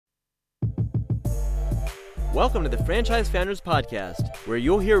Welcome to the Franchise Founders Podcast, where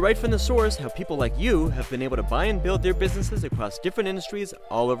you'll hear right from the source how people like you have been able to buy and build their businesses across different industries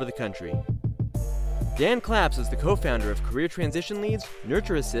all over the country. Dan Claps is the co-founder of Career Transition Leads,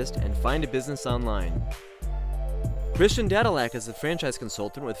 Nurture Assist, and Find a Business Online. Christian Dadulak is a franchise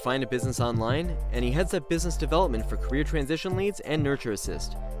consultant with Find a Business Online, and he heads up business development for Career Transition Leads and Nurture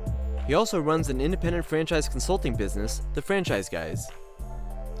Assist. He also runs an independent franchise consulting business, The Franchise Guys.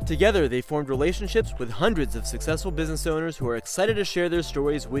 Together, they formed relationships with hundreds of successful business owners who are excited to share their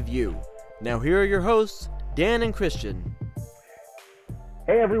stories with you. Now here are your hosts, Dan and Christian.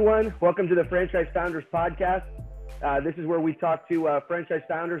 Hey everyone, welcome to the Franchise Founders Podcast. This is where we talk to franchise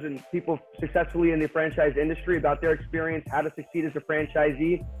founders and people successfully in the franchise industry about their experience, how to succeed as a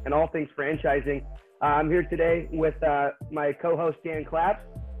franchisee, and all things franchising. I'm here today with my co-host, Dan Claps.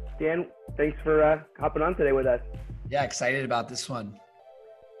 Dan, thanks for hopping on today with us. Yeah, excited about this one.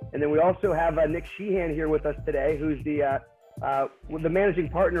 And then we also have Nick Sheehan here with us today, who's the managing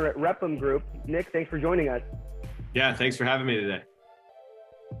partner at Repum Group. Nick, thanks for joining us. Yeah, thanks for having me today.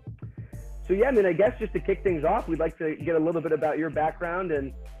 So yeah, I guess just to kick things off, we'd like to get a little bit about your background, and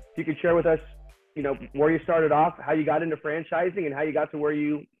if you could share with us, where you started off, how you got into franchising, and how you got to where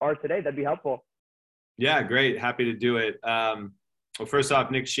you are today. That'd be helpful. Yeah, great. Happy to do it. Well, first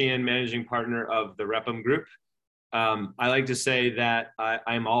off, Nick Sheehan, managing partner of the Repum Group. I like to say that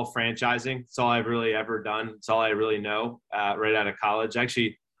I'm all franchising. It's all I've really ever done. It's all I really know right out of college. I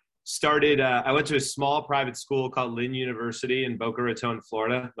actually started, I went to a small private school called Lynn University in Boca Raton,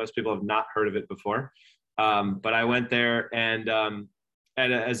 Florida. Most people have not heard of it before. But I went there, and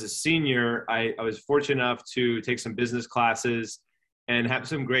as a senior, I was fortunate enough to take some business classes and have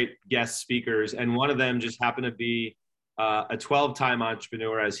some great guest speakers. And one of them just happened to be a 12-time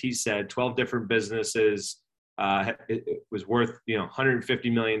entrepreneur, as he said, 12 different businesses. It was worth,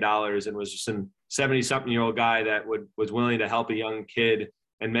 $150 million, and was just a 70-something-year-old guy that was willing to help a young kid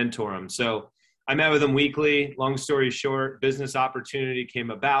and mentor him. So I met with him weekly. Long story short, business opportunity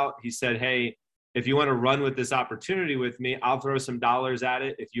came about. He said, "Hey, if you want to run with this opportunity with me, I'll throw some dollars at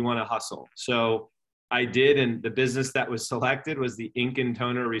it if you want to hustle." So I did, and the business that was selected was the ink and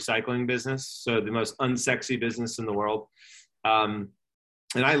toner recycling business. So the most unsexy business in the world.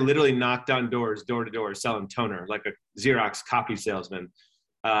 And I literally knocked on doors, door to door, selling toner, like a Xerox copy salesman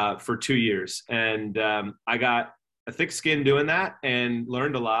for 2 years. And I got a thick skin doing that and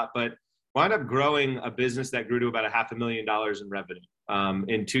learned a lot, but wound up growing a business that grew to about $500,000 in revenue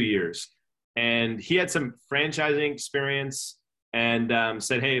in 2 years. And he had some franchising experience and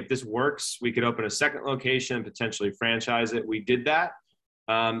said, "Hey, if this works, we could open a second location and potentially franchise it." We did that.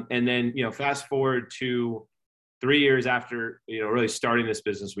 And then, fast forward to 3 years after, really starting this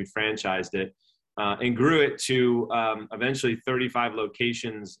business, we franchised it and grew it to eventually 35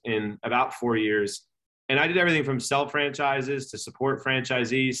 locations in about 4 years. And I did everything from sell franchises to support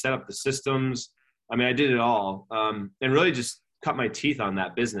franchisees, set up the systems. I did it all and really just cut my teeth on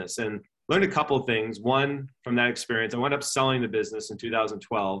that business and learned a couple of things. One, from that experience, I wound up selling the business in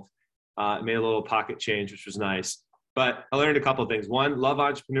 2012. Made a little pocket change, which was nice. But I learned a couple of things. One, love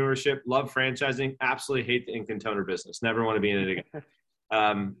entrepreneurship, love franchising, absolutely hate the ink and toner business. Never want to be in it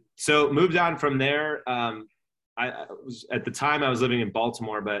again. So moved on from there. I was, at the time I was living in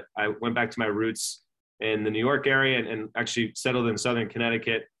Baltimore, but I went back to my roots in the New York area and actually settled in Southern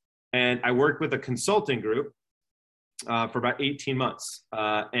Connecticut. And I worked with a consulting group for about 18 months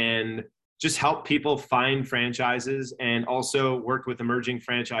and just helped people find franchises, and also worked with emerging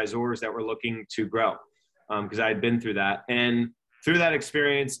franchisors that were looking to grow. Because I had been through that. And through that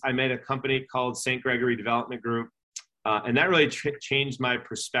experience, I made a company called St. Gregory Development Group. And that really changed my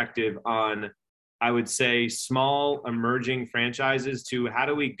perspective on, I would say, small emerging franchises to how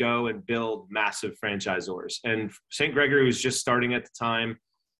do we go and build massive franchisors. And St. Gregory was just starting at the time.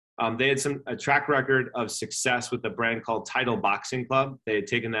 They had a track record of success with a brand called Title Boxing Club. They had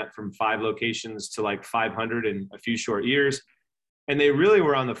taken that from 5 locations to like 500 in a few short years. And they really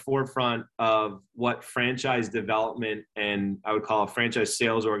were on the forefront of what franchise development and I would call a franchise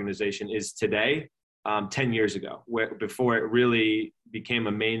sales organization is today, 10 years ago, before it really became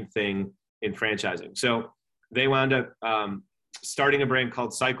a main thing in franchising. So they wound up starting a brand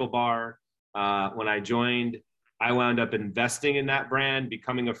called Cycle Bar. When I joined, I wound up investing in that brand,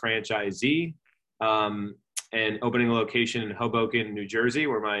 becoming a franchisee, and opening a location in Hoboken, New Jersey,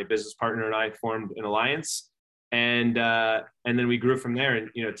 where my business partner and I formed an alliance. And then we grew from there. And,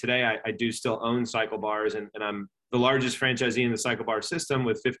 today I do still own Cycle Bars, and I'm the largest franchisee in the Cycle Bar system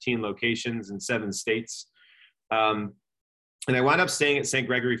with 15 locations in 7 states. And I wound up staying at St.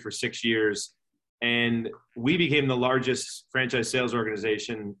 Gregory for 6 years, and we became the largest franchise sales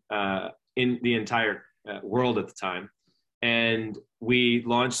organization in the entire world at the time. And we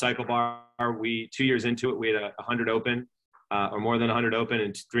launched Cycle Bar. 2 years into it, we had 100 open, or more than 100 open,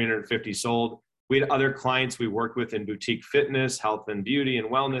 and 350 sold. We had other clients we worked with in boutique fitness, health and beauty and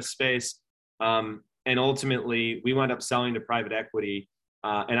wellness space. And ultimately, we wound up selling to private equity.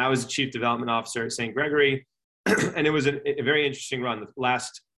 And I was the chief development officer at St. Gregory. And it was a very interesting run. The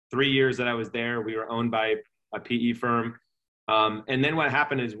last 3 years that I was there, we were owned by a PE firm. And then what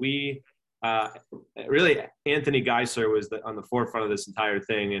happened is really Anthony Geisler was on the forefront of this entire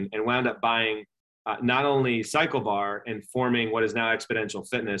thing, and wound up buying not only Cycle Bar and forming what is now Exponential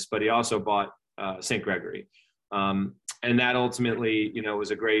Fitness, but he also bought St. Gregory. And that ultimately,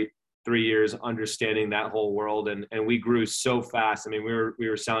 was a great 3 years understanding that whole world. And we grew so fast. I mean, we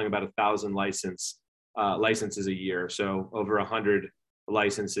were selling about 1,000 licenses a year. So over 100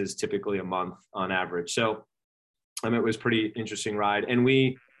 licenses typically a month on average. So it was pretty interesting ride. And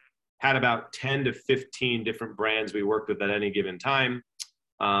we had about 10 to 15 different brands we worked with at any given time.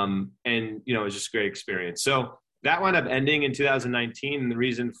 And, it was just a great experience. So that wound up ending in 2019. And the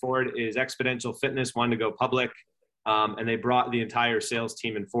reason for it is Exponential Fitness wanted to go public. And they brought the entire sales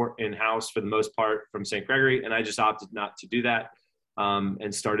team in-house for the most part from St. Gregory. And I just opted not to do that,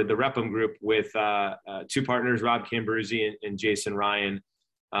 and started the Repum Group with two partners, Rob Cambruzzi and Jason Ryan.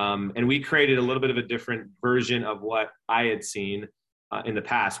 And we created a little bit of a different version of what I had seen in the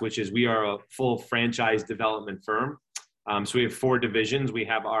past, which is we are a full franchise development firm. So we have 4 divisions. We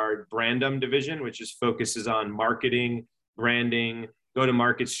have our Brandum division, which focuses on marketing, branding,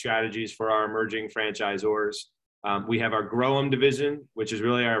 go-to-market strategies for our emerging franchisors. We have our Grow'em division, which is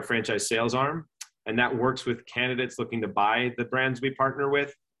really our franchise sales arm. And that works with candidates looking to buy the brands we partner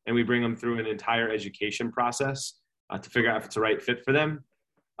with. And we bring them through an entire education process to figure out if it's the right fit for them.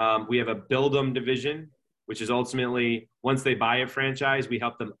 We have a Build'em division, which is ultimately, once they buy a franchise, we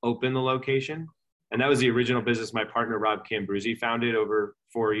help them open the location. And that was the original business my partner, Rob Cambruzzi, founded over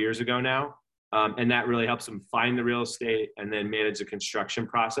 4 years ago now. And that really helps them find the real estate and then manage the construction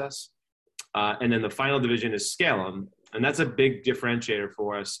process. And then the final division is Scale'em. And that's a big differentiator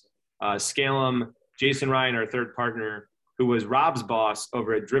for us. Scale'em, Jason Ryan, our third partner, who was Rob's boss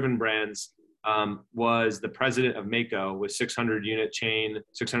over at Driven Brands, was the president of Mako with 600 unit chain,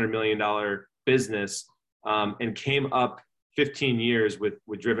 $600 million business, and came up 15 years with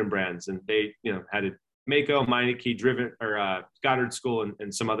Driven Brands. And they, had a Mako, Meineke, Driven, or Goddard School,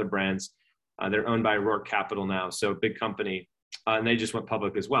 and some other brands. They're owned by Rourke Capital now, so big company. And they just went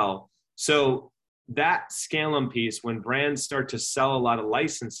public as well. So that Scale'em piece, when brands start to sell a lot of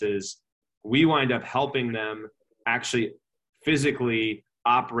licenses, we wind up helping them actually physically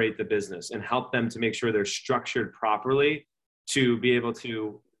operate the business and help them to make sure they're structured properly to be able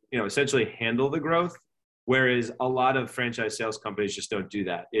to, essentially handle the growth. Whereas a lot of franchise sales companies just don't do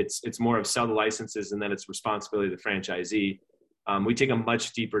that. It's more of sell the licenses and then it's responsibility of the franchisee. We take a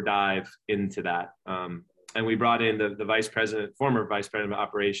much deeper dive into that. And we brought in the former vice president of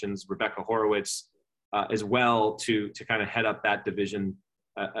operations, Rebecca Horowitz, as well to kind of head up that division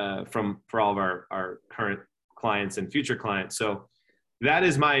for all of our current clients and future clients. So that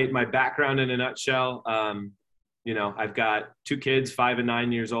is my background in a nutshell. I've got 2 kids, 5 and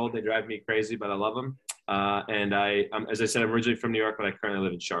 9 years old. They drive me crazy, but I love them. And as I said, I'm originally from New York, but I currently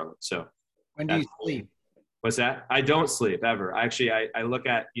live in Charlotte. So when do you sleep? What's that? I don't sleep ever. Actually, I look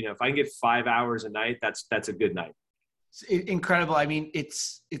at, if I can get 5 hours a night, that's a good night. Incredible. I mean,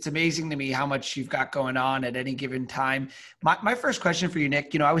 it's amazing to me how much you've got going on at any given time. My first question for you,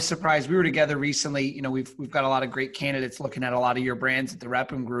 Nick, I was surprised. We were together recently. We've got a lot of great candidates looking at a lot of your brands at the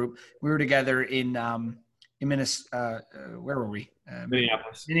Repum Group. We were together in Minnesota. Where were we?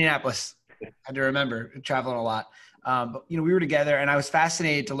 Minneapolis. Had to remember, traveling a lot. But we were together, and I was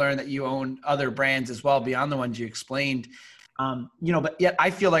fascinated to learn that you own other brands as well beyond the ones you explained. But yet I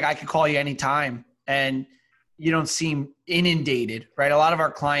feel like I could call you anytime, and you don't seem inundated, right? A lot of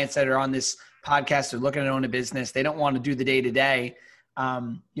our clients that are on this podcast are looking to own a business. They don't want to do the day-to-day.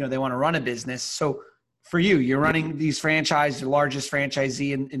 They want to run a business. So for you, you're running these franchises, the largest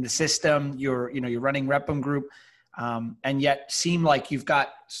franchisee in the system. You're running Repum Group, and yet seem like you've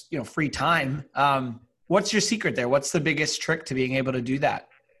got, free time. What's your secret there? What's the biggest trick to being able to do that?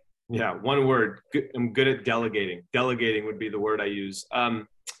 Yeah, one word. I'm good at delegating. Delegating would be the word I use.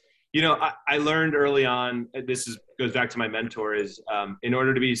 I learned early on, goes back to my mentor, is in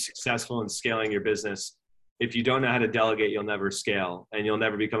order to be successful in scaling your business, if you don't know how to delegate, you'll never scale and you'll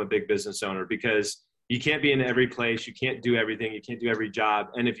never become a big business owner, because you can't be in every place. You can't do everything. You can't do every job.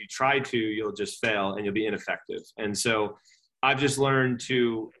 And if you try to, you'll just fail and you'll be ineffective. And so I've just learned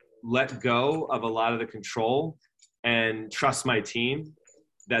to let go of a lot of the control and trust my team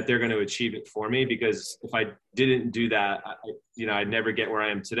that they're going to achieve it for me, because if I didn't do that, I'd never get where I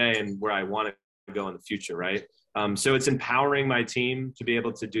am today and where I want to go in the future. Right. So it's empowering my team to be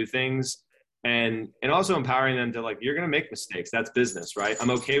able to do things, and also empowering them to, like, you're going to make mistakes. That's business, right? I'm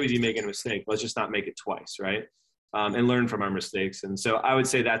okay with you making a mistake. Let's just not make it twice. Right. And learn from our mistakes. And so I would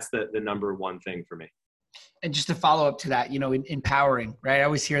say that's the number one thing for me. And just to follow up to that, empowering, right? I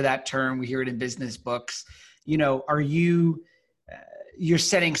always hear that term. We hear it in business books. Are you're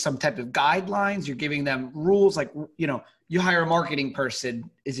setting some type of guidelines? You're giving them rules, like, you hire a marketing person.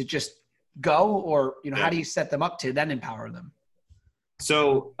 Is it just go, or, how do you set them up to then empower them?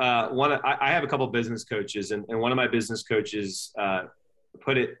 So I have a couple of business coaches, and one of my business coaches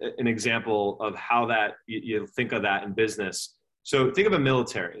put an example of how that you think of that in business. So think of the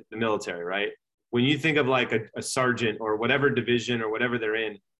military, right? When you think of like a sergeant or whatever division or whatever they're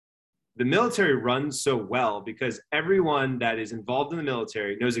in, the military runs so well because everyone that is involved in the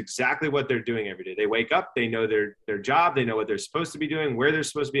military knows exactly what they're doing every day. They wake up, they know their job, they know what they're supposed to be doing, where they're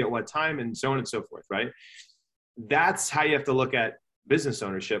supposed to be at what time, and so on and so forth, right? That's how you have to look at business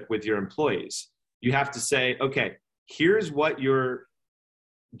ownership with your employees. You have to say, okay, here's what your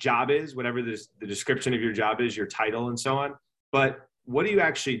job is, whatever the description of your job is, your title and so on. But what do you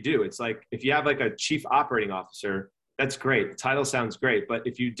actually do? It's like, if you have like a chief operating officer, that's great. The title sounds great. But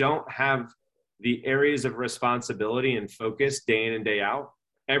if you don't have the areas of responsibility and focus day in and day out,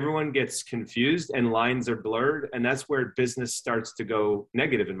 everyone gets confused and lines are blurred. And that's where business starts to go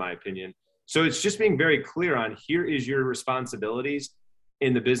negative, in my opinion. So it's just being very clear on, here is your responsibilities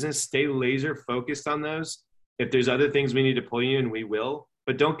in the business. Stay laser focused on those. If there's other things we need to pull you in, we will.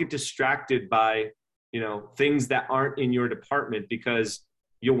 But don't get distracted by, things that aren't in your department, because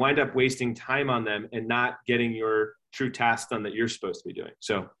you'll wind up wasting time on them and not getting your true tasks done that you're supposed to be doing.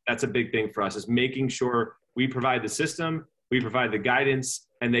 So that's a big thing for us, is making sure we provide the system, we provide the guidance,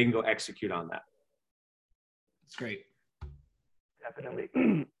 and they can go execute on that. That's great. Definitely.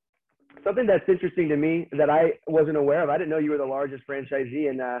 Something that's interesting to me that I wasn't aware of, I didn't know you were the largest franchisee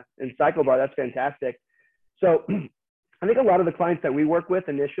in Cycle Bar. That's fantastic. So I think a lot of the clients that we work with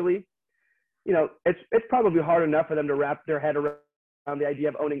initially, it's probably hard enough for them to wrap their head around the idea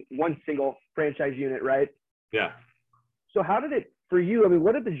of owning one single franchise unit, right? Yeah. So how did it, for you,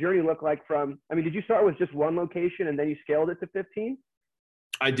 what did the journey look like did you start with just one location and then you scaled it to 15?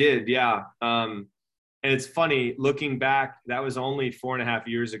 I did, yeah. And it's funny, looking back, that was only 4.5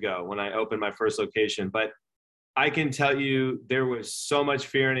 years ago when I opened my first location. But I can tell you, there was so much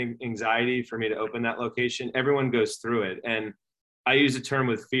fear and anxiety for me to open that location. Everyone goes through it. And I use a term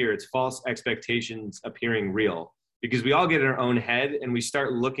with fear. It's false expectations appearing real, because we all get in our own head and we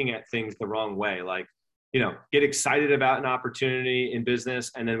start looking at things the wrong way. Like, get excited about an opportunity in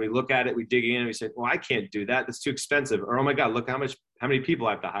business. And then we look at it, we dig in and we say, well, I can't do that. That's too expensive. Or, oh my God, look how many people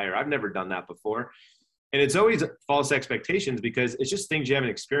I have to hire. I've never done that before. And it's always false expectations, because it's just things you haven't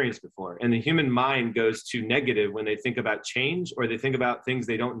experienced before. And the human mind goes to negative when they think about change, or they think about things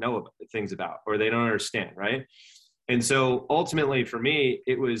they don't know things about, or they don't understand, right? And so ultimately for me,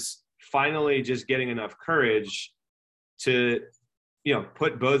 it was finally just getting enough courage to,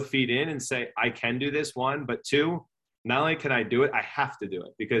 put both feet in and say, I can do this, one, but two, not only can I do it, I have to do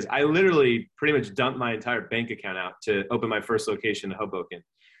it, because I literally pretty much dumped my entire bank account out to open my first location in Hoboken.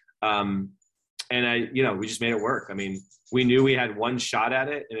 And we just made it work. We knew we had one shot at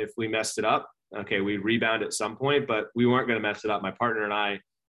it. And if we messed it up, okay, we'd rebound at some point, but we weren't going to mess it up. My partner and I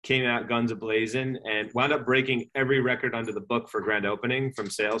came out guns a-blazing and wound up breaking every record under the book for grand opening from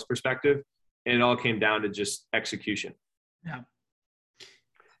sales perspective. And it all came down to just execution. Yeah.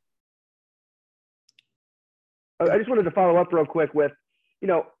 I just wanted to follow up real quick with,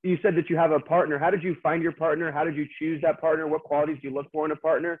 you said that you have a partner. How did you find your partner? How did you choose that partner? What qualities do you look for in a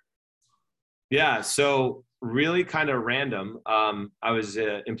partner? Yeah, so really kind of random. I was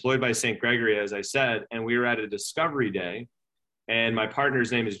employed by St. Gregory, as I said, and we were at a discovery day. And my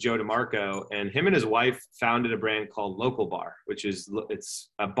partner's name is Joe DeMarco, and him and his wife founded a brand called Local Bar, it's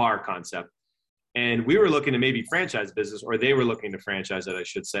a bar concept. And we were looking to maybe franchise business, or they were looking to franchise it, I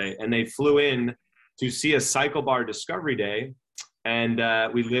should say. And they flew in to see a Cycle Bar discovery day. And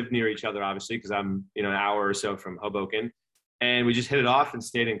we lived near each other, obviously, because I'm an hour or so from Hoboken. And we just hit it off and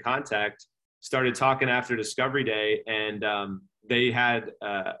stayed in contact, started talking after discovery day. And he had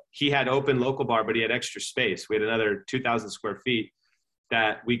open Local Bar, but he had extra space. We had another 2,000 square feet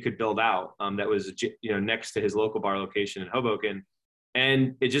that we could build out that was, next to his Local Bar location in Hoboken.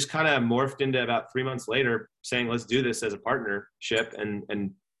 And it just kind of morphed into, about 3 months later, saying, let's do this as a partnership.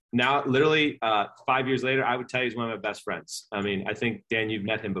 And now, literally 5 years later, I would tell you he's one of my best friends. I think, Dan, you've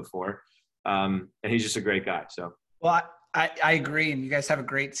met him before. And he's just a great guy. So. Well, I agree. And you guys have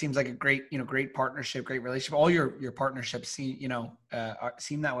seems like a great, great partnership, great relationship. All your partnerships seem,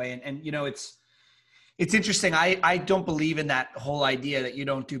 seem that way. And, it's interesting. I don't believe in that whole idea that you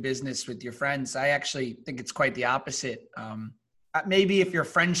don't do business with your friends. I actually think it's quite the opposite. Maybe if your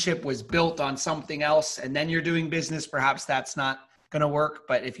friendship was built on something else and then you're doing business, perhaps that's not going to work.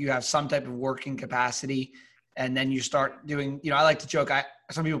 But if you have some type of working capacity and then you start doing, I like to joke,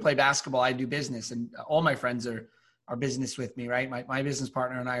 some people play basketball, I do business, and all my friends are business with me, right? My business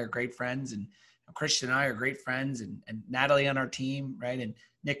partner and I are great friends, and Christian and I are great friends, and Natalie on our team, right? And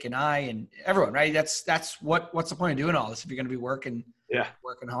Nick and I and everyone, right? That's what's the point of doing all this if you're going to be working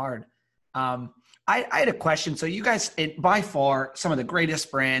hard. I had a question. So you guys, by far, some of the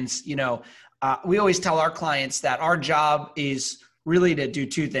greatest brands, we always tell our clients that our job is really to do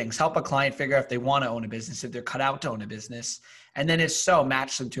two things: help a client figure out if they want to own a business, if they're cut out to own a business, and then if so,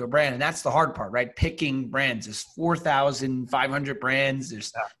 match them to a brand. And that's the hard part, right? Picking brands. There's 4,500 brands.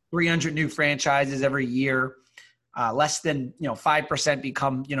 There's 300 new franchises every year. Less than 5%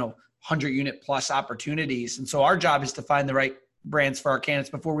 become 100 unit plus opportunities. And so our job is to find the right brands for our candidates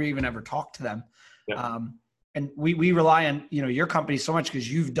before we even ever talk to them. Yeah. And we rely on your company so much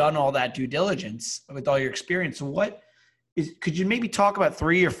because you've done all that due diligence with all your experience. So could you maybe talk about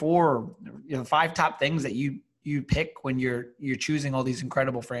 3 or 4 or 5 top things that you pick when you're choosing all these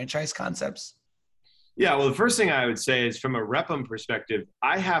incredible franchise concepts? Yeah, well, the first thing I would say is from a Repum perspective,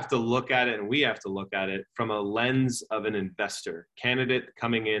 I have to look at it, and we have to look at it from a lens of an investor, candidate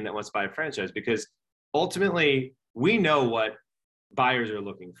coming in that wants to buy a franchise, because ultimately we know what buyers are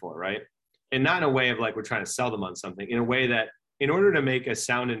looking for, right? And not in a way of like we're trying to sell them on something, in a way that in order to make a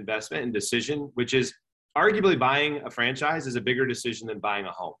sound investment and decision, which is arguably buying a franchise is a bigger decision than buying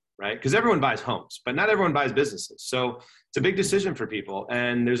a home, right? Because everyone buys homes, but not everyone buys businesses. So it's a big decision for people.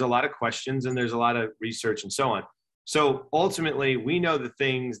 And there's a lot of questions and there's a lot of research and so on. So ultimately, we know the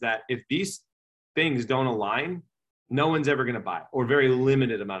things that if these things don't align, no one's ever going to buy it, or very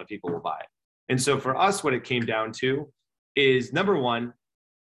limited amount of people will buy it. And so for us, what it came down to is, number one,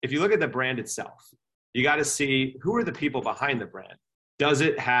 if you look at the brand itself, you got to see who are the people behind the brand. Does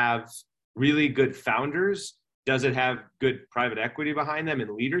it have really good founders? Does it have good private equity behind them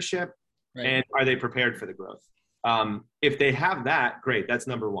and leadership? Right. And are they prepared for the growth? If they have that, great. That's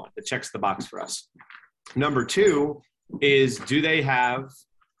number one. That checks the box for us. Number two is, are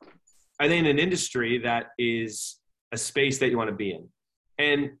they in an industry that is a space that you want to be in?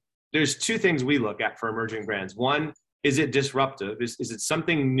 And there's 2 things we look at for emerging brands. One, is it disruptive? Is it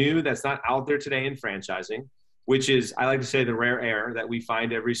something new that's not out there today in franchising, which is, I like to say, the rare air that we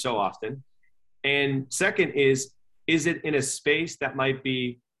find every so often. And second is it in a space that might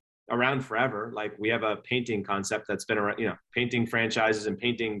be around forever? Like we have a painting concept that's been around, painting franchises and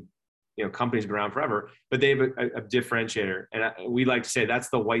painting, companies been around forever, but they have a differentiator. And we like to say that's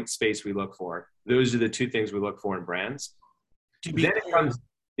the white space we look for. Those are the 2 things we look for in brands. Then it comes,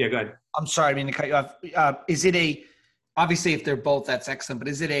 go ahead. I'm sorry, I mean to cut you off. Is it obviously if they're both, that's excellent, but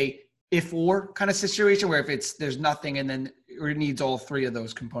is it a if-or kind of situation where if there's nothing and then it needs all 3 of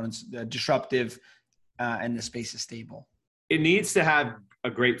those components, the disruptive and the space is stable? It needs to have a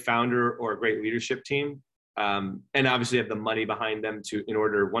great founder or a great leadership team, and obviously have the money behind them in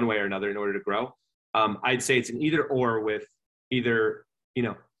order, one way or another, in order to grow. I'd say it's an either or, with either,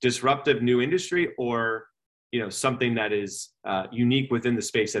 disruptive new industry or, something that is unique within the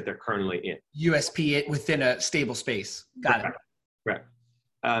space that they're currently in. USP within a stable space. Got it. Right.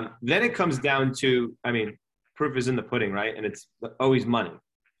 Then it comes down to, proof is in the pudding, right? And it's always money.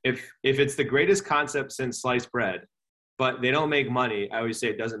 If it's the greatest concept since sliced bread, but they don't make money, I always say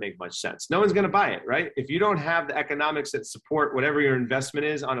it doesn't make much sense. No one's going to buy it, right? If you don't have the economics that support whatever your investment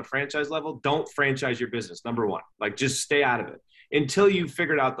is on a franchise level, don't franchise your business, number one. Like, just stay out of it until you've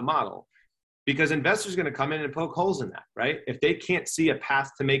figured out the model. Because investors are going to come in and poke holes in that, right? If they can't see a path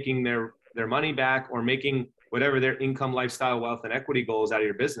to making their money back or making whatever their income, lifestyle, wealth, and equity goals out of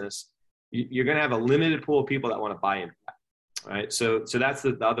your business, you're going to have a limited pool of people that want to buy into that, right? So that's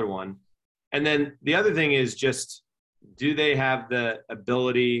the other one. And then the other thing is just, do they have the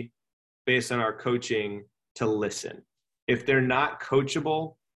ability, based on our coaching, to listen? If they're not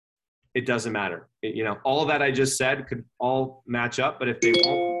coachable, it doesn't matter. All that I just said could all match up, but if they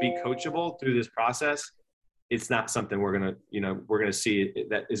won't be coachable through this process, it's not something we're going to see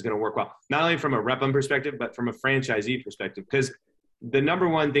that is going to work well, not only from a Repum perspective, but from a franchisee perspective. Because the number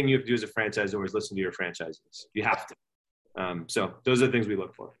one thing you have to do as a franchisor is listen to your franchisees. You have to. So those are the things we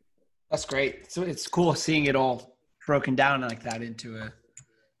look for. That's great. So it's cool seeing it all broken down like that into a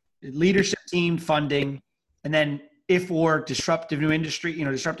leadership team, funding, and then or disruptive new industry,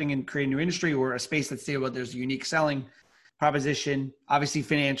 disrupting and creating new industry, or a space that's stable, there's unique selling. proposition, obviously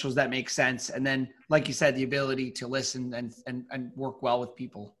financials that make sense. And then, like you said, the ability to listen and work well with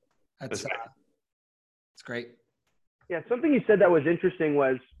people. That's great. Yeah. Something you said that was interesting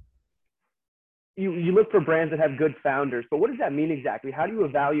was you look for brands that have good founders, but what does that mean exactly? How do you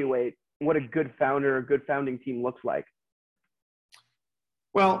evaluate what a good founder or good founding team looks like?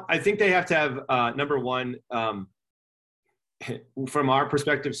 Well, I think they have to have, number one, from our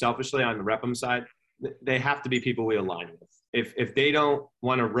perspective, selfishly on the Repum side, they have to be people we align with. If they don't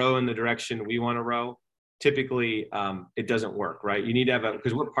want to row in the direction we want to row, typically it doesn't work, right? You need to have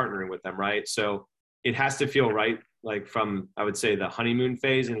because we're partnering with them, right? So it has to feel right, like from, I would say, the honeymoon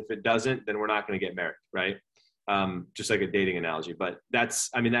phase. And if it doesn't, then we're not going to get married, right? Just like a dating analogy, but that's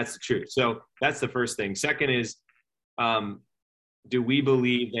the truth. So that's the first thing. Second is, do we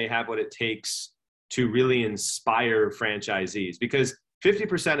believe they have what it takes to really inspire franchisees? Because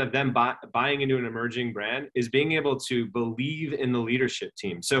 50% of them buying into an emerging brand is being able to believe in the leadership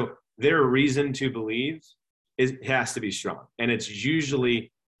team. So their reason to believe has to be strong. And it's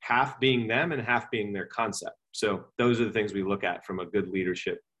usually half being them and half being their concept. So those are the things we look at from a good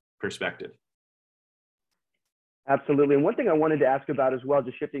leadership perspective. Absolutely. And one thing I wanted to ask about as well,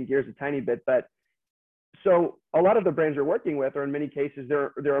 just shifting gears a tiny bit, but so a lot of the brands you're working with, or in many cases,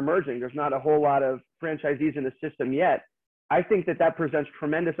 they're emerging. There's not a whole lot of franchisees in the system yet. I think that presents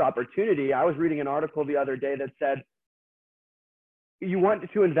tremendous opportunity. I was reading an article the other day that said, you want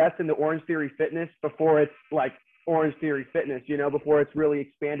to invest in the Orange Theory Fitness before it's like Orange Theory Fitness, before it's really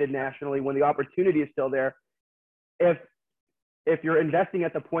expanded nationally, when the opportunity is still there. If you're investing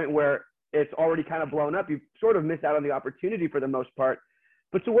at the point where it's already kind of blown up, you sort of miss out on the opportunity for the most part.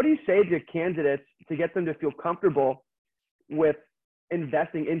 But so what do you say to candidates to get them to feel comfortable with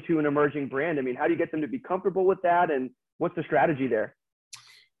investing into an emerging brand? I mean, how do you get them to be comfortable with that? And what's the strategy there?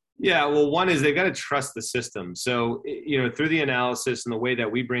 Yeah, well, one is they've got to trust the system. So, through the analysis and the way that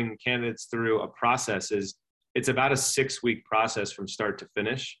we bring candidates through a process is it's about a 6-week process from start to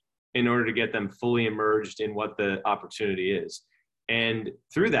finish in order to get them fully immersed in what the opportunity is. And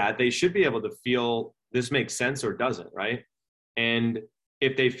through that, they should be able to feel this makes sense or doesn't, right? And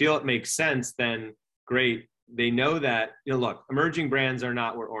if they feel it makes sense, then great. They know that, look, emerging brands are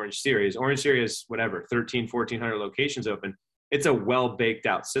not where Orange Theory is. Orange Theory is whatever, 1,400 locations open. It's a well-baked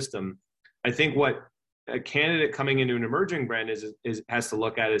out system. I think what a candidate coming into an emerging brand has to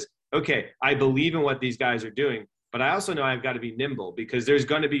look at is, okay, I believe in what these guys are doing, but I also know I've got to be nimble because there's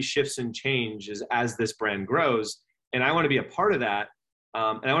going to be shifts and changes as this brand grows. And I want to be a part of that.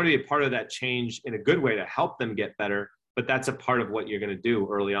 And I want to be a part of that change in a good way to help them get better. But that's a part of what you're going to do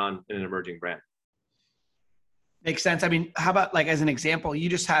early on in an emerging brand. Makes sense. I mean, how about like as an example, you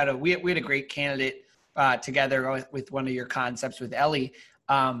just had we had a great candidate together with one of your concepts with Ellie.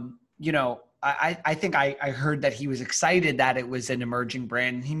 I think I heard that he was excited that it was an emerging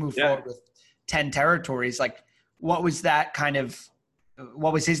brand and he moved forward with 10 territories. Like, what was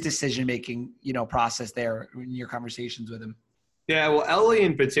his decision-making, process there in your conversations with him? Yeah, well, Ellie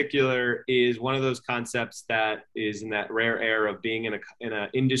in particular is one of those concepts that is in that rare air of being in an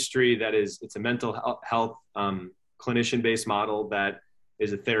industry that it's a mental health clinician-based model that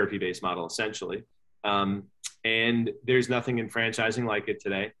is a therapy-based model, essentially. And there's nothing in franchising like it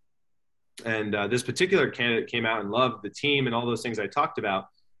today. And this particular candidate came out and loved the team and all those things I talked about,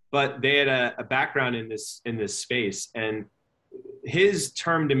 but they had a background in this space. And his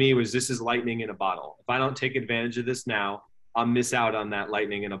term to me was, this is lightning in a bottle. If I don't take advantage of this now, I'll miss out on that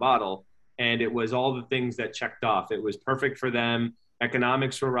lightning in a bottle. And it was all the things that checked off. It was perfect for them.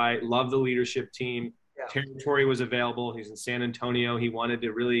 Economics were right. Loved the leadership team. Yeah. Territory was available. He's in San Antonio. He wanted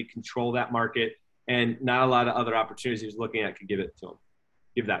to really control that market, and not a lot of other opportunities he was looking at could give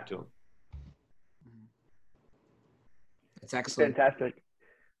that to him. That's excellent. Fantastic.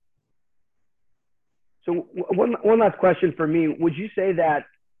 So one last question for me. Would you say that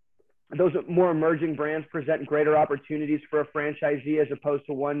those more emerging brands present greater opportunities for a franchisee as opposed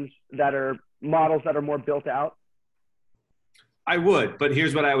to ones that are models that are more built out? I would, but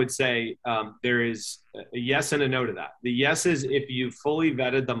here's what I would say. There is a yes and a no to that. The yes is if you fully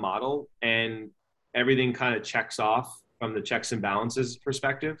vetted the model and everything kind of checks off from the checks and balances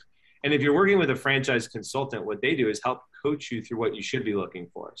perspective. And if you're working with a franchise consultant, what they do is help coach you through what you should be looking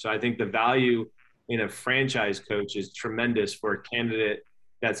for. So I think the value in a franchise coach is tremendous for a candidate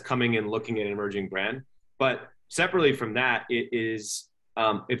that's coming in looking at an emerging brand. But separately from that, it is,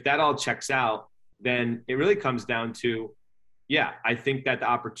 if that all checks out, then it really comes down to, yeah, I think that the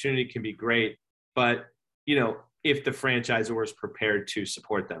opportunity can be great, but if the franchisor is prepared to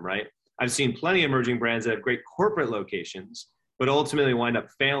support them, right? I've seen plenty of emerging brands that have great corporate locations, but ultimately wind up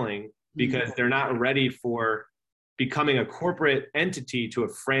failing because they're not ready for becoming a corporate entity to a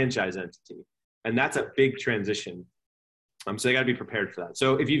franchise entity. And that's a big transition. So they got to be prepared for that.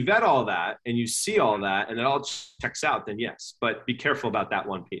 So if you vet all that and you see all that and it all checks out, then yes, but be careful about that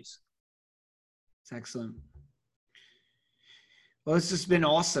one piece. It's excellent. Well, this has been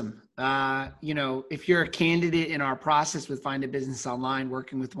awesome. If you're a candidate in our process with Find a Business Online,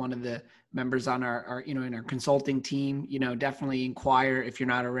 working with one of the members on our in our consulting team, definitely inquire if you're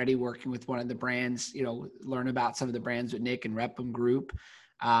not already working with one of the brands, learn about some of the brands with Nick and Repum Group.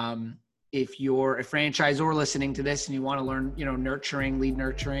 If you're a franchisor listening to this and you want to learn, nurturing, lead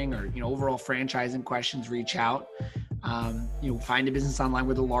nurturing, or, overall franchising questions, reach out. Find a Business Online.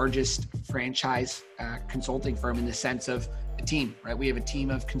 We're the largest franchise consulting firm in the sense of a team, right? We have a team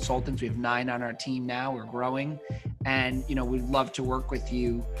of consultants. We have 9 on our team now. We're growing. And, we'd love to work with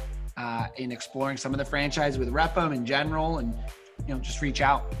you in exploring some of the franchise with Repum in general. And, just reach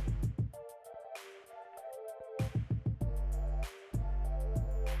out.